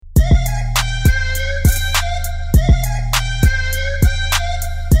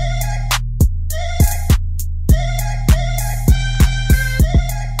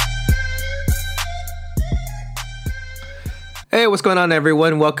Hey, what's going on,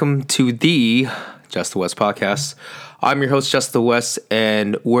 everyone? Welcome to the Just the West podcast. I'm your host, Just the West,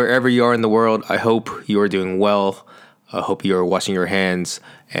 and wherever you are in the world, I hope you are doing well. I hope you are washing your hands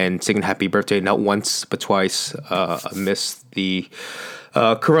and singing happy birthday not once but twice amidst the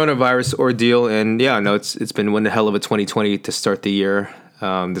coronavirus ordeal. And yeah, no, it's been one hell of a 2020 to start the year.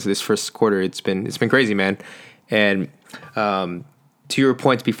 This first quarter, it's been crazy, man. And to your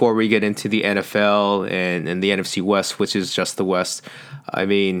point before we get into the NFL and the NFC West, which is just the West, I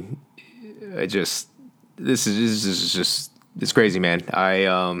mean, this is just it's crazy, man. I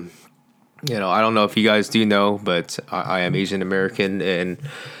don't know if you guys do know, but I am Asian American, and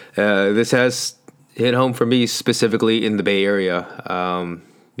this has hit home for me specifically in the Bay Area.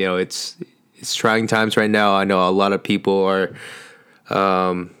 It's trying times right now. I know a lot of people are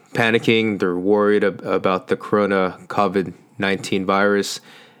panicking. They're worried about the COVID-19 virus.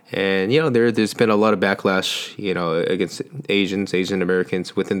 And, there's been a lot of backlash, against Asian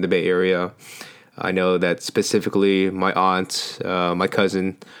Americans within the Bay Area. I know that specifically my aunt, my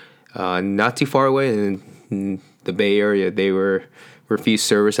cousin, not too far away in the Bay Area, they were refused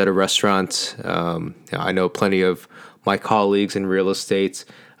service at a restaurant. I know plenty of my colleagues in real estate,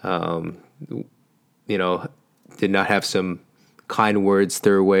 did not have some kind words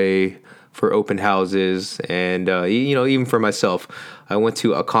their way for open houses. And, even for myself, I went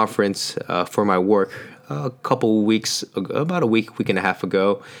to a conference for my work about a week and a half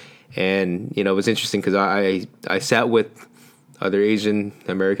ago. And, it was interesting because I sat with other Asian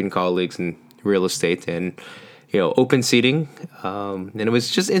American colleagues in real estate and, open seating. And it was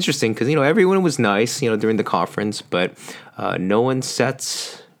just interesting because, everyone was nice, during the conference, but no one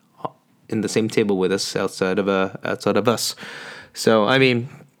sat in the same table with us outside of us. So, I mean,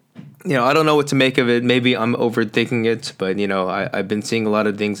 I don't know what to make of it. Maybe I'm overthinking it, but, I've been seeing a lot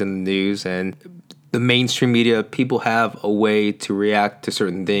of things in the news, and the mainstream media, people have a way to react to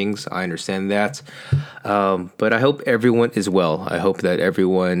certain things. I understand that. But I hope everyone is well. I hope that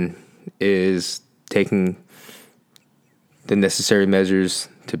everyone is taking the necessary measures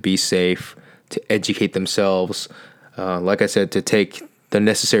to be safe, to educate themselves. Like I said, to take the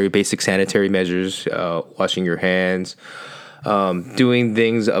necessary basic sanitary measures, washing your hands, doing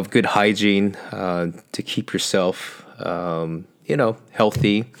things of good hygiene to keep yourself,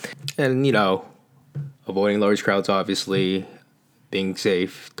 healthy, and, avoiding large crowds, obviously, being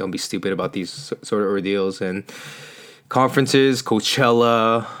safe. Don't be stupid about these sort of ordeals. And conferences,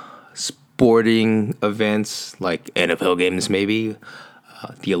 Coachella, sporting events like NFL games, maybe,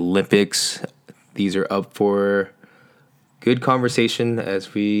 the Olympics. These are up for good conversation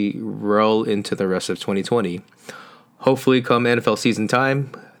as we roll into the rest of 2020. Hopefully, come NFL season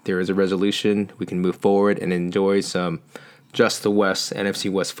time, there is a resolution. We can move forward and enjoy some Just the West, NFC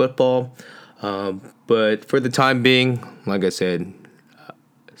West football. But for the time being, like I said,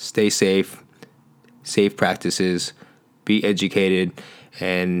 stay safe practices, be educated,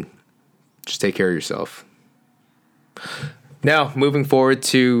 and just take care of yourself. Now, moving forward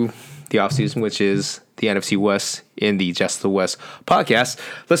to the offseason, which is the NFC West in the Just the West podcast.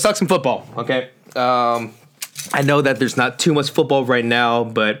 Let's talk some football, okay? I know that there's not too much football right now,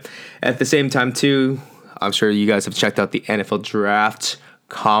 but at the same time, too, I'm sure you guys have checked out the NFL Draft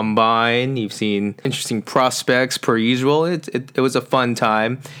Combine. You've seen interesting prospects per usual. It was a fun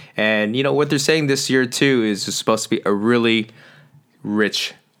time. And, what they're saying this year, too, is it's supposed to be a really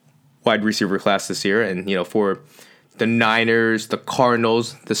rich wide receiver class this year. And, for the Niners, the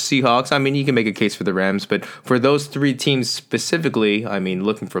Cardinals, the Seahawks, I mean, you can make a case for the Rams. But for those three teams specifically, I mean,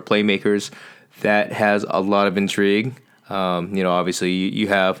 looking for playmakers, that has a lot of intrigue. Obviously, you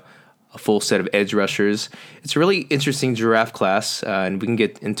have a full set of edge rushers. It's a really interesting draft class, and we can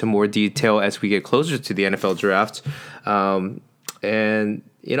get into more detail as we get closer to the NFL draft. And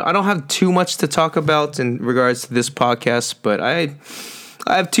I don't have too much to talk about in regards to this podcast, but I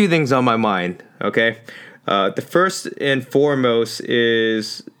have two things on my mind, okay? The first and foremost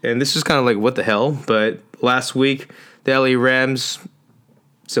is, and this is kind of like what the hell, but last week, the LA Rams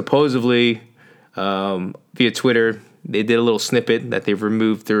supposedly, via Twitter, they did a little snippet that they've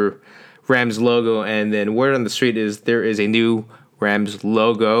removed their Rams logo, and then word on the street is there is a new Rams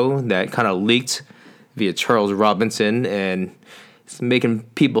logo that kind of leaked via Charles Robinson, and it's making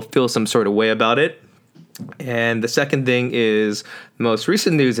people feel some sort of way about it. And the second thing is the most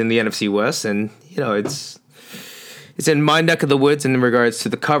recent news in the NFC West, and it's in my neck of the woods in regards to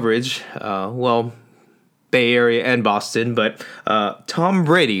the coverage. Bay Area and Boston, but Tom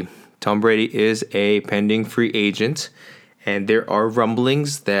Brady is a pending free agent. And there are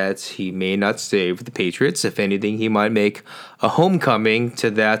rumblings that he may not stay with the Patriots. If anything, he might make a homecoming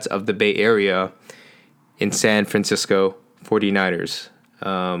to that of the Bay Area in San Francisco 49ers.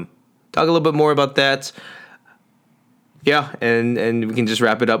 Talk a little bit more about that. Yeah, and we can just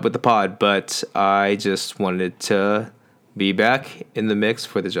wrap it up with the pod. But I just wanted to be back in the mix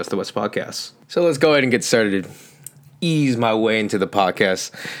for the Just the West podcast. So let's go ahead and get started. Ease my way into the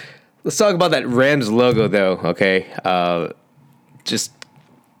podcast. Let's talk about that Rams logo, though, okay? Just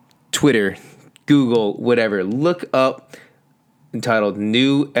Twitter, Google, whatever. Look up entitled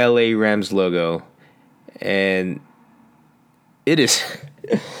New LA Rams logo. And it is...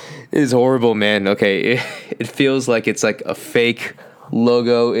 It is horrible, man. Okay, it feels like it's like a fake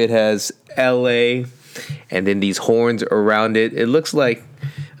logo. It has LA and then these horns around it. It looks like,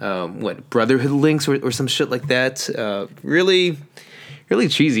 Brotherhood links or some shit like that. Really, really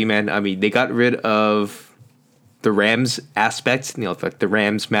cheesy, man. I mean, they got rid of the Rams aspect, like the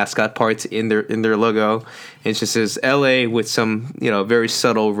Rams mascot parts in their logo. It just says LA with some, very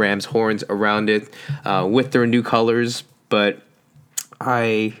subtle Rams horns around it with their new colors. But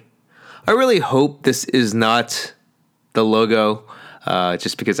I really hope this is not the logo,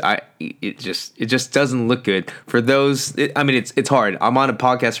 just because it just doesn't look good. For those, it's hard. I'm on a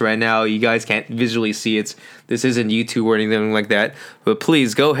podcast right now. You guys can't visually see it. This isn't YouTube or anything like that. But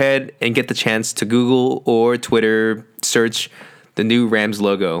please go ahead and get the chance to Google or Twitter search the new Rams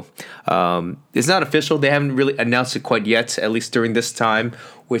logo. It's not official. They haven't really announced it quite yet, at least during this time,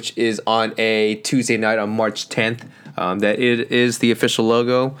 which is on a Tuesday night on March 10th. That it is the official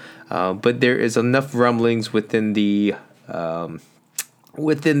logo, but there is enough rumblings within the NFL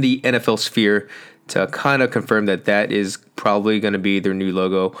sphere to kind of confirm that is probably going to be their new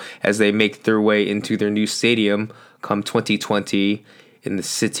logo as they make their way into their new stadium come 2020 in the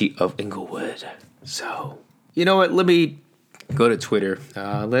city of Inglewood. So, you know what? Let me go to Twitter.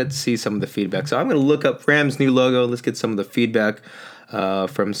 Let's see some of the feedback. So I'm going to look up Rams' new logo. Let's get some of the feedback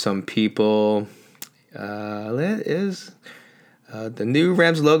from some people. That is the new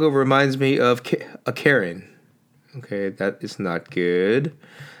Rams logo reminds me of a Karen. Okay, that is not good.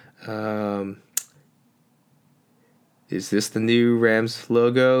 Is this the new Rams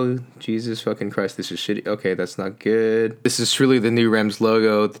logo? Jesus fucking Christ, this is shitty. Okay, that's not good. This is truly the new Rams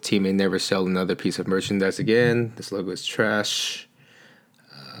logo. The team may never sell another piece of merchandise again. This logo is trash.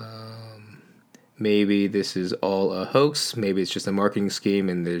 Maybe this is all a hoax. Maybe it's just a marketing scheme,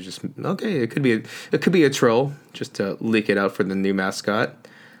 and they're just okay. It could be a troll just to leak it out for the new mascot.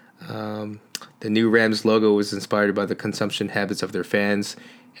 The new Rams logo was inspired by the consumption habits of their fans,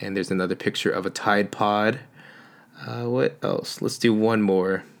 and there's another picture of a Tide Pod. What else? Let's do one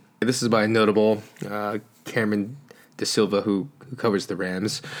more. This is by a notable Cameron De Silva who covers the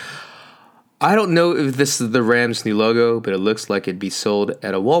Rams. I don't know if this is the Rams' new logo, but it looks like it'd be sold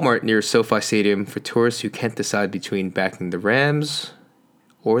at a Walmart near SoFi Stadium for tourists who can't decide between backing the Rams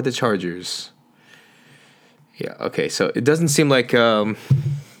or the Chargers. Yeah, okay, so it doesn't seem like the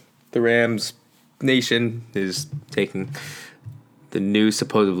Rams Nation is taking the new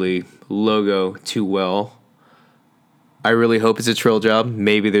supposedly logo too well. I really hope it's a trail job.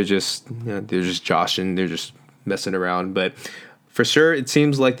 Maybe they're just joshing, they're just messing around, but for sure, it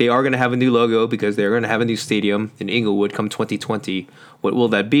seems like they are going to have a new logo because they're going to have a new stadium in Inglewood come 2020. What will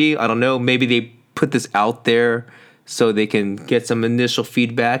that be? I don't know. Maybe they put this out there so they can get some initial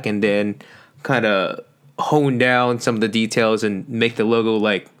feedback and then kind of hone down some of the details and make the logo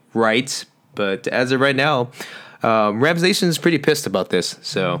right. But as of right now, Rams Nation is pretty pissed about this.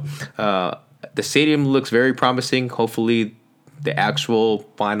 So the stadium looks very promising. Hopefully, the actual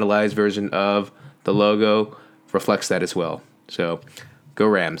finalized version of the logo reflects that as well. So, go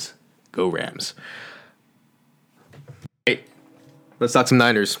Rams. Go Rams. Hey, let's talk some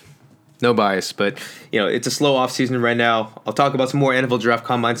Niners. No bias, but, it's a slow off season right now. I'll talk about some more NFL draft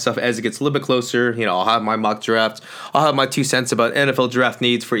combine stuff as it gets a little bit closer. I'll have my mock draft. I'll have my 2 cents about NFL draft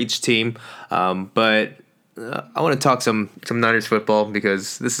needs for each team. But I want to talk some Niners football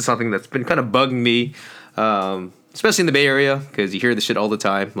because this is something that's been kind of bugging me, especially in the Bay Area because you hear this shit all the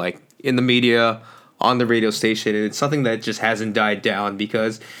time, like in the media, on the radio station, and it's something that just hasn't died down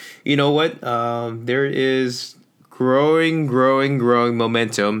because, you know what, there is growing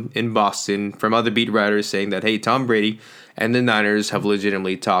momentum in Boston from other beat writers saying that, hey, Tom Brady and the Niners have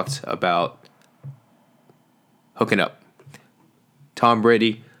legitimately talked about hooking up. Tom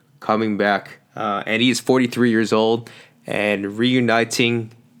Brady coming back, and he is 43 years old and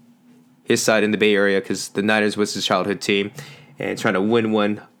reuniting his side in the Bay Area because the Niners was his childhood team and trying to win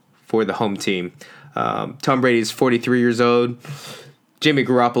one for the home team. Tom Brady is 43 years old. Jimmy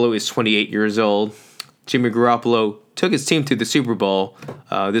Garoppolo is 28 years old. Jimmy Garoppolo took his team to the Super Bowl.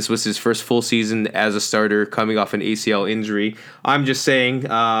 This was his first full season as a starter coming off an ACL injury. I'm just saying,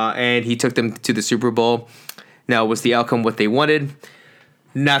 and he took them to the Super Bowl. Now, was the outcome what they wanted?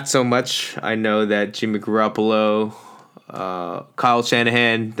 Not so much. I know that Jimmy Garoppolo, Kyle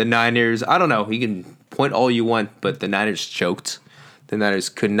Shanahan, the Niners, I don't know. You can point all you want, but the Niners choked. The Niners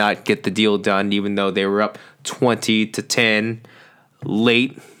could not get the deal done, even though they were up 20-10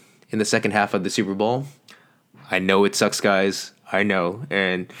 late in the second half of the Super Bowl. I know it sucks, guys. I know.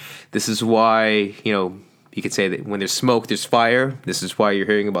 And this is why, you could say that when there's smoke, there's fire. This is why you're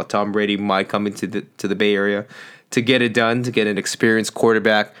hearing about Tom Brady might come into the Bay Area to get it done, to get an experienced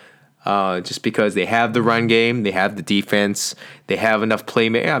quarterback, just because they have the run game, they have the defense, they have enough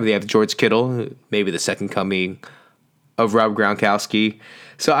playmakers. They have George Kittle, maybe the second coming of Rob Gronkowski.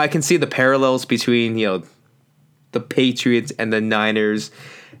 So I can see the parallels between, the Patriots and the Niners.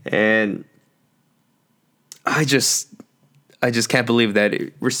 And I just can't believe that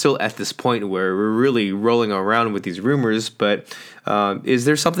we're still at this point where we're really rolling around with these rumors. But is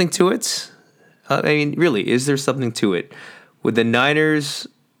there something to it? Really, is there something to it? With the Niners,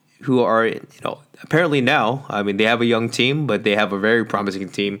 who are, apparently now, they have a young team, but they have a very promising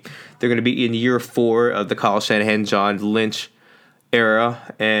team. They're going to be in year 4 of the Kyle Shanahan, John Lynch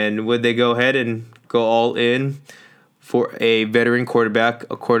era. And would they go ahead and go all in for a veteran quarterback,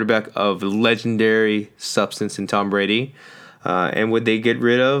 a quarterback of legendary substance in Tom Brady? And would they get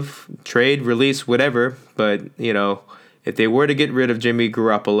rid of, trade, release, whatever? But, if they were to get rid of Jimmy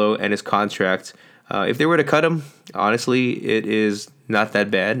Garoppolo and his contract, if they were to cut him, honestly, it is not that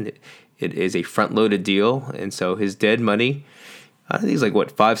bad. It is a front-loaded deal, and so his dead money, I think he's like,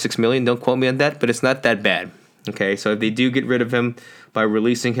 $5-6 million? Don't quote me on that, but it's not that bad. Okay, so if they do get rid of him by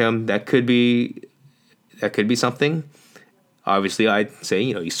releasing him, that could be something. Obviously, I'd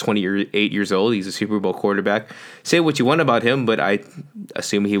say, he's 28 years old. He's a Super Bowl quarterback. Say what you want about him, but I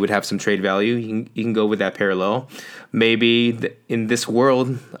assume he would have some trade value. You can go with that parallel. Maybe in this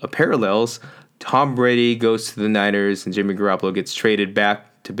world of parallels, Tom Brady goes to the Niners and Jimmy Garoppolo gets traded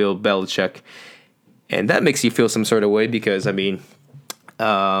back to Bill Belichick. And that makes you feel some sort of way because, for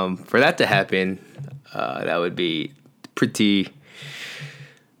that to happen, that would be pretty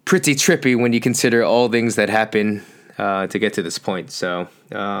trippy when you consider all things that happen to get to this point. So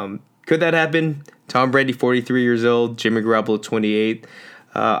could that happen? Tom Brady, 43 years old. Jimmy Garoppolo, 28.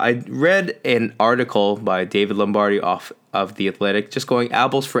 I read an article by David Lombardi off of The Athletic, just going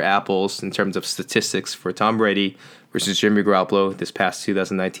apples for apples in terms of statistics for Tom Brady versus Jimmy Garoppolo this past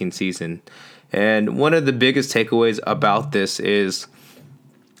 2019 season. And one of the biggest takeaways about this is,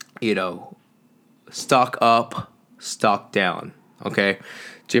 stock up, stock down. Okay?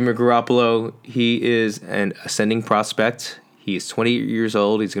 Jimmy Garoppolo, he is an ascending prospect. He is 20 years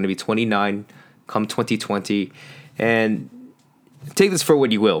old. He's going to be 29 come 2020. And take this for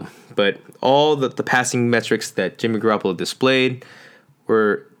what you will, but all the passing metrics that Jimmy Garoppolo displayed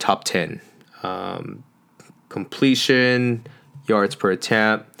were top 10. Completion, yards per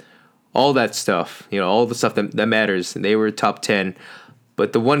attempt, all that stuff, all the stuff that matters. They were top 10.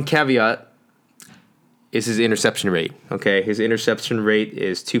 But the one caveat is his interception rate. Okay, his interception rate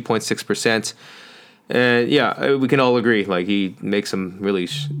is 2.6%. And yeah, we can all agree, like, he makes some really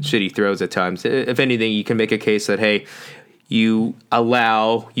shitty throws at times. If anything, you can make a case that, hey, you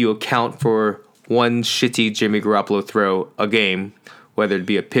account for one shitty Jimmy Garoppolo throw a game, whether it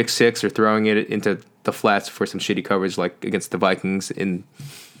be a pick six or throwing it into the flats for some shitty coverage like against the Vikings in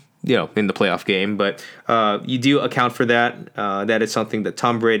the playoff game. But you do account for that. That is something that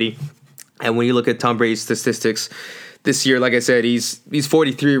Tom Brady, and when you look at Tom Brady's statistics this year, like I said, he's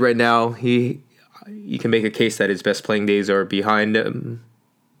 43 right now. You can make a case that his best playing days are behind him.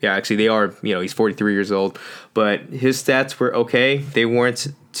 Yeah, actually, they are. He's 43 years old. But his stats were okay. They weren't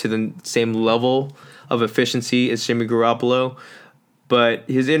to the same level of efficiency as Jimmy Garoppolo. But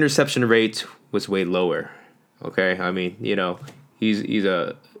his interception rate was way lower. Okay? He's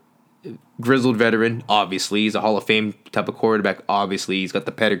a grizzled veteran, obviously. He's a Hall of Fame type of quarterback, obviously. He's got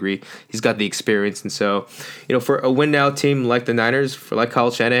the pedigree. He's got the experience. And so, for a win-now team like the Niners, like Kyle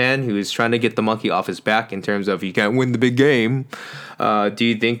Shanahan, who is trying to get the monkey off his back in terms of you can't win the big game, do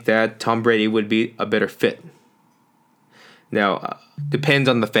you think that Tom Brady would be a better fit? Now, depends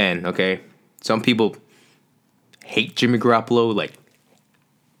on the fan, okay? Some people hate Jimmy Garoppolo, like,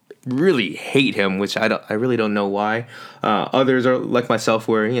 really hate him, which I really don't know why. Others are like myself,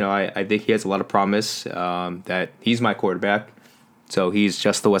 where I think he has a lot of promise. That he's my quarterback, so he's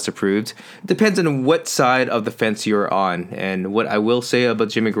just the West approved. It depends on what side of the fence you're on. And what I will say about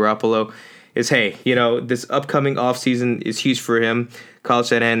Jimmy Garoppolo is, hey, this upcoming offseason is huge for him. Kyle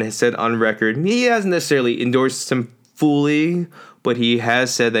Shanahan has said on record, he hasn't necessarily endorsed him fully, but he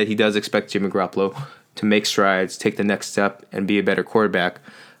has said that he does expect Jimmy Garoppolo to make strides, take the next step, and be a better quarterback.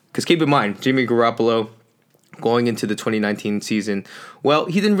 Because keep in mind, Jimmy Garoppolo going into the 2019 season, well,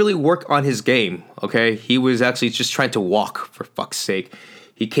 he didn't really work on his game, okay? He was actually just trying to walk, for fuck's sake.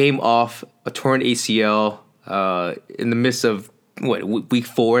 He came off a torn ACL in the midst of, week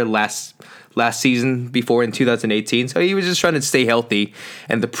 4 last season, before in 2018. So he was just trying to stay healthy.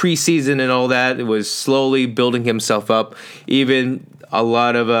 And the preseason and all that, it was slowly building himself up. Even a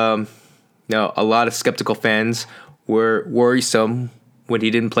lot of skeptical fans were worrisome when he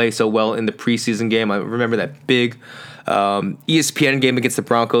didn't play so well in the preseason game. I remember that big ESPN game against the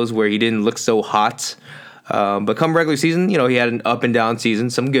Broncos where he didn't look so hot. But come regular season, he had an up and down season,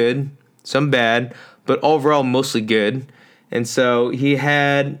 some good, some bad, but overall mostly good. And so he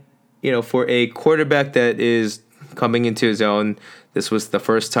had, for a quarterback that is coming into his own, this was the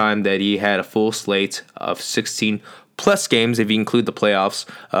first time that he had a full slate of 16 plus games if you include the playoffs.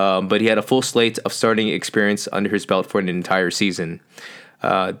 But he had a full slate of starting experience under his belt for an entire season.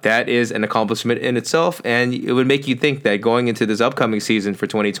 That is an accomplishment in itself, and it would make you think that going into this upcoming season for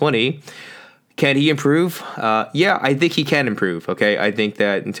 2020, can he improve? Yeah, I think he can improve, okay? I think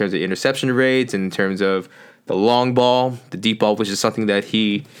that in terms of interception rates, and in terms of the long ball, the deep ball, which is something that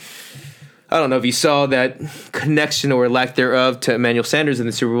I don't know if you saw that connection or lack thereof to Emmanuel Sanders in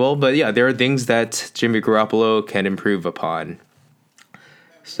the Super Bowl, but yeah, there are things that Jimmy Garoppolo can improve upon.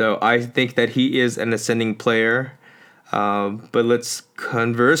 So I think that he is an ascending player. But let's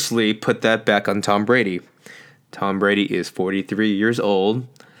conversely put that back on Tom Brady. Tom Brady is 43 years old.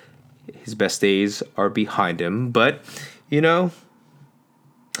 His best days are behind him. But,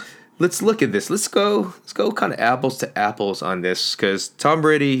 let's look at this. Let's go kind of apples to apples on this. Because Tom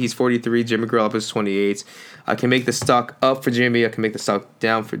Brady, he's 43. Jimmy Garoppolo is 28. I can make the stock up for Jimmy. I can make the stock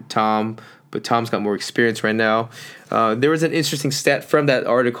down for Tom. But Tom's got more experience right now. There was an interesting stat from that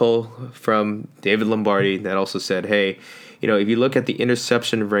article from David Lombardi that also said, hey, if you look at the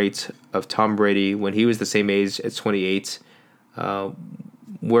interception rate of Tom Brady when he was the same age at 28,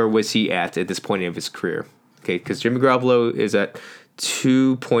 where was he at this point of his career? Okay, because Jimmy Garoppolo is at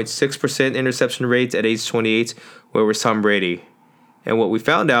 2.6% interception rate at age 28. Where was Tom Brady? And what we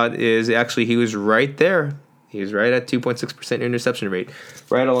found out is actually he was right there. He was right at 2.6% interception rate,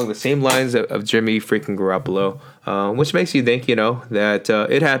 right along the same lines of Jimmy freaking Garoppolo, which makes you think, that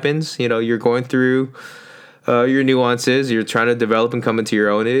it happens. You're going through your nuances. You're trying to develop and come into your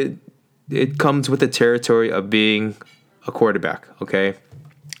own. It comes with the territory of being a quarterback, okay?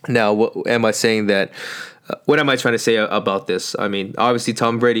 Now, what am I saying that? What am I trying to say about this? I mean, obviously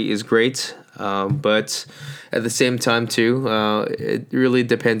Tom Brady is great, but at the same time, too, it really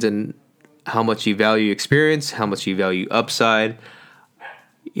depends on how much you value experience, how much you value upside.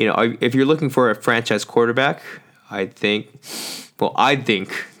 If you're looking for a franchise quarterback, I think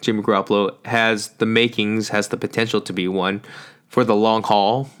Jimmy Garoppolo has the makings, has the potential to be one for the long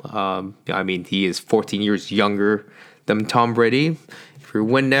haul. He is 14 years younger than Tom Brady. If you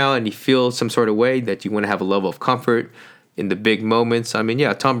win now and you feel some sort of way that you want to have a level of comfort in the big moments,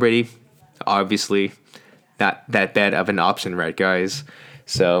 Tom Brady, obviously not that bad of an option, right, guys?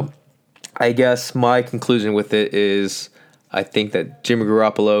 So I guess my conclusion with it is I think that Jimmy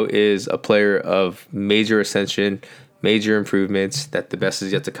Garoppolo is a player of major ascension, major improvements, that the best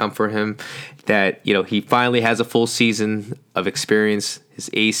is yet to come for him, that, he finally has a full season of experience. His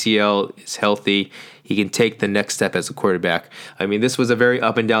ACL is healthy. He can take the next step as a quarterback. This was a very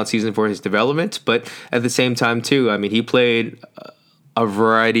up and down season for his development, but at the same time, too, he played a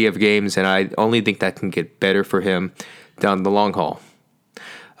variety of games, and I only think that can get better for him down the long haul.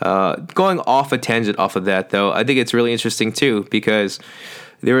 Going off a tangent off of that, though, I think it's really interesting, too, because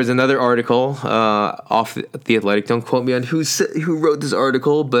there was another article off The Athletic. Don't quote me on who wrote this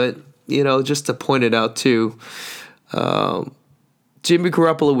article, but, just to point it out, too, Jimmy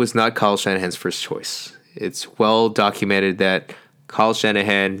Garoppolo was not Kyle Shanahan's first choice. It's well documented that Kyle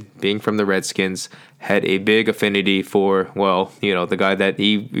Shanahan, being from the Redskins, had a big affinity for, the guy that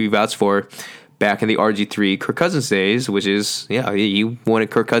he vouched for back in the RG3 Kirk Cousins days, which is, he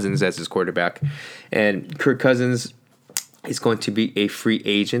wanted Kirk Cousins as his quarterback. And Kirk Cousins is going to be a free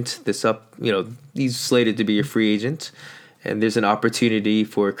agent he's slated to be a free agent. And there's an opportunity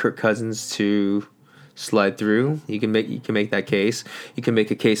for Kirk Cousins to slide through. You can make that case. You can make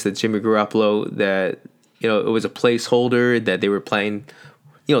a case that Jimmy Garoppolo, that, it was a placeholder, that they were playing,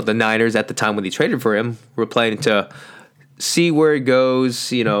 the Niners at the time when they traded for him were playing to see where it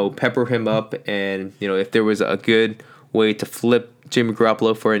goes, pepper him up, and, if there was a good way to flip Jimmy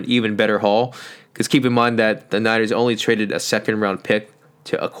Garoppolo for an even better haul. Because keep in mind that the Niners only traded a second-round pick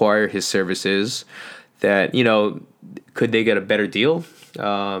to acquire his services, that, could they get a better deal?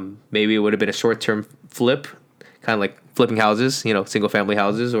 Maybe it would have been a short-term flip, kind of like flipping houses, single-family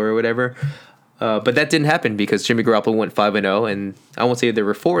houses or whatever. But that didn't happen because Jimmy Garoppolo went 5-0, and I won't say they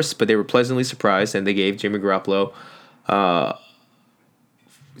were forced, but they were pleasantly surprised, and they gave Jimmy Garoppolo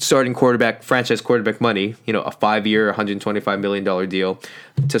starting quarterback, franchise quarterback money, a 5-year, $125 million deal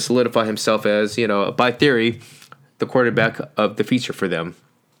to solidify himself as, by theory, the quarterback of the future for them.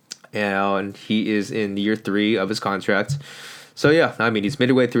 And he is in year 3 of his contract. So, yeah, I mean, he's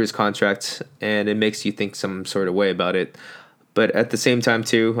midway through his contract, and it makes you think some sort of way about it. But at the same time,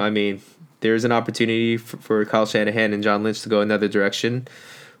 too, I mean, there's an opportunity for Kyle Shanahan and John Lynch to go another direction,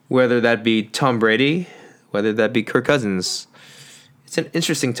 whether that be Tom Brady, whether that be Kirk Cousins. It's an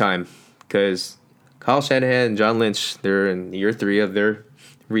interesting time because Kyle Shanahan and John Lynch, they're in year 3 of their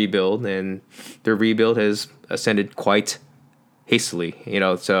rebuild, and their rebuild has ascended quite hastily,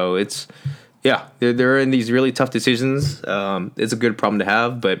 so it's, yeah, they're in these really tough decisions. It's a good problem to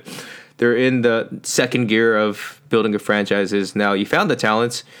have, but they're in the second gear of building a franchise. Now you found the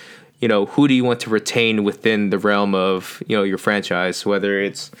talents, who do you want to retain within the realm of, your franchise, whether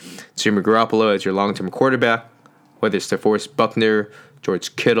it's Jimmy Garoppolo as your long-term quarterback, whether it's DeForest Buckner,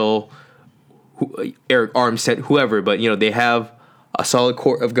 George Kittle, Eric Armstead, whoever, but, they have a solid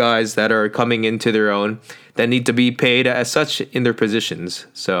core of guys that are coming into their own that need to be paid as such in their positions.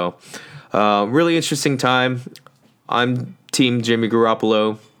 So, really interesting time. I'm team Jimmy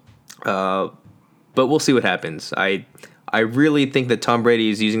Garoppolo, but we'll see what happens. I really think that Tom Brady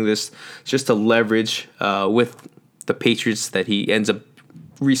is using this just to leverage with the Patriots, that he ends up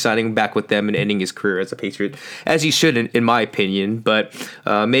re-signing back with them and ending his career as a Patriot, as he should, in my opinion. But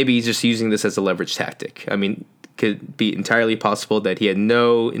maybe he's just using this as a leverage tactic. I mean, could be entirely possible that he had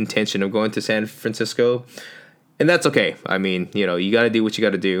no intention of going to San Francisco, and that's okay. I mean, you got to do what you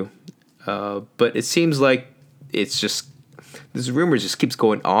got to do. But it seems like it's just, this rumor just keeps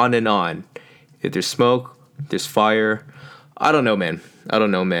going on and on. If there's smoke, there's fire. I don't know, man.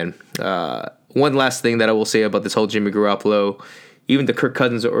 One last thing that I will say about this whole Jimmy Garoppolo, even the Kirk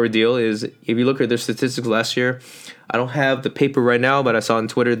Cousins ordeal, is if you look at their statistics last year, I don't have the paper right now, but I saw on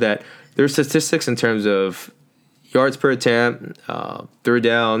Twitter that their statistics in terms of yards per attempt, third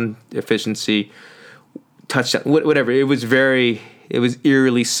down efficiency, touchdown, whatever, it was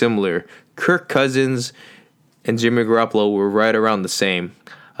eerily similar. Kirk Cousins and Jimmy Garoppolo were right around the same.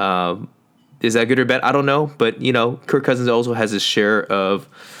 Is that good or bad? I don't know, but Kirk Cousins also has his share of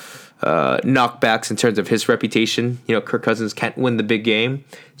knockbacks in terms of his reputation. Kirk Cousins can't win the big game.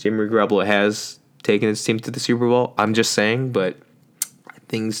 Jimmy Garoppolo has taken his team to the Super Bowl. I'm just saying, but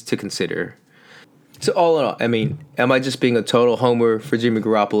things to consider. So all in all, I mean, am I just being a total homer for Jimmy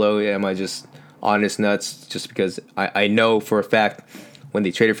Garoppolo? Am I just honest nuts just because I know for a fact when they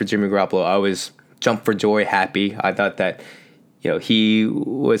traded for Jimmy Garoppolo, I was jumped for joy, happy. I thought that, he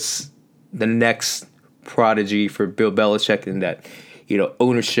was the next prodigy for Bill Belichick, and that,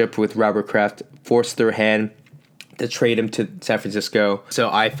 ownership with Robert Kraft forced their hand to trade him to San Francisco. So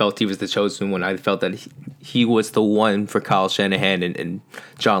I felt he was the chosen one. I felt that he was the one for Kyle Shanahan and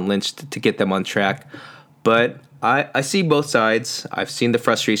John Lynch to get them on track. But I see both sides. I've seen the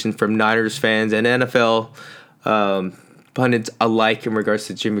frustration from Niners fans and NFL pundits alike in regards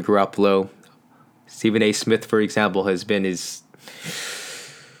to Jimmy Garoppolo. Stephen A. Smith, for example, has been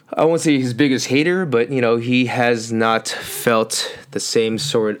I won't say his biggest hater, but, he has not felt the same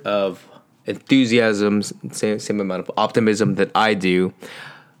sort of enthusiasm, same amount of optimism that I do.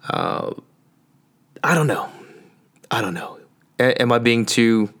 I don't know. Am I being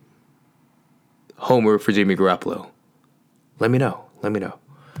too homer for Jimmy Garoppolo? Let me know.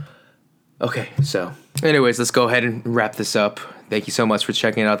 Okay, so anyways, let's go ahead and wrap this up. Thank you so much for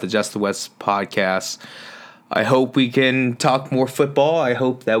checking out the Just the West podcast. I hope we can talk more football. I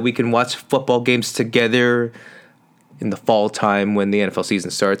hope that we can watch football games together in the fall time when the NFL season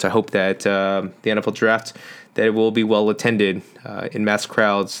starts. I hope that the NFL draft, that it will be well attended in mass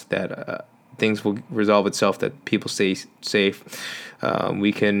crowds, that things will resolve itself, that people stay safe.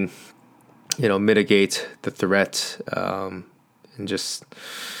 We can, mitigate the threat and just,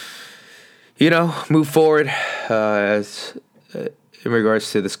 move forward in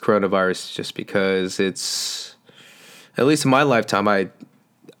regards to this coronavirus, just because it's, at least in my lifetime, I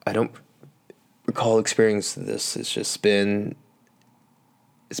don't recall experiencing this. It's been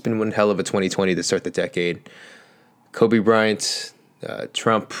one hell of a 2020 to start the decade. Kobe Bryant,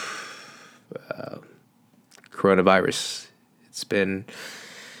 Trump, coronavirus. It's been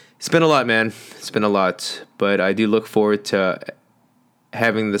a lot, man. It's been a lot, but I do look forward to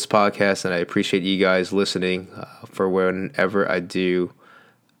having this podcast, and I appreciate you guys listening for whenever I do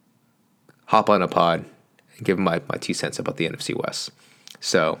hop on a pod and give my 2 cents about the NFC West.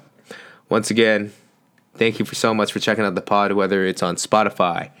 So, once again, thank you so much for checking out the pod, whether it's on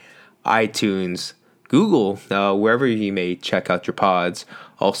Spotify, iTunes, Google, wherever you may check out your pods.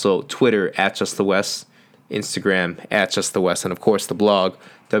 Also, Twitter at Just the West, Instagram at Just the West, and of course the blog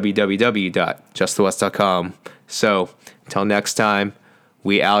www.justthewest.com. So, until next time,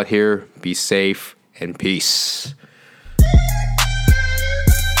 we out here. Be safe and peace.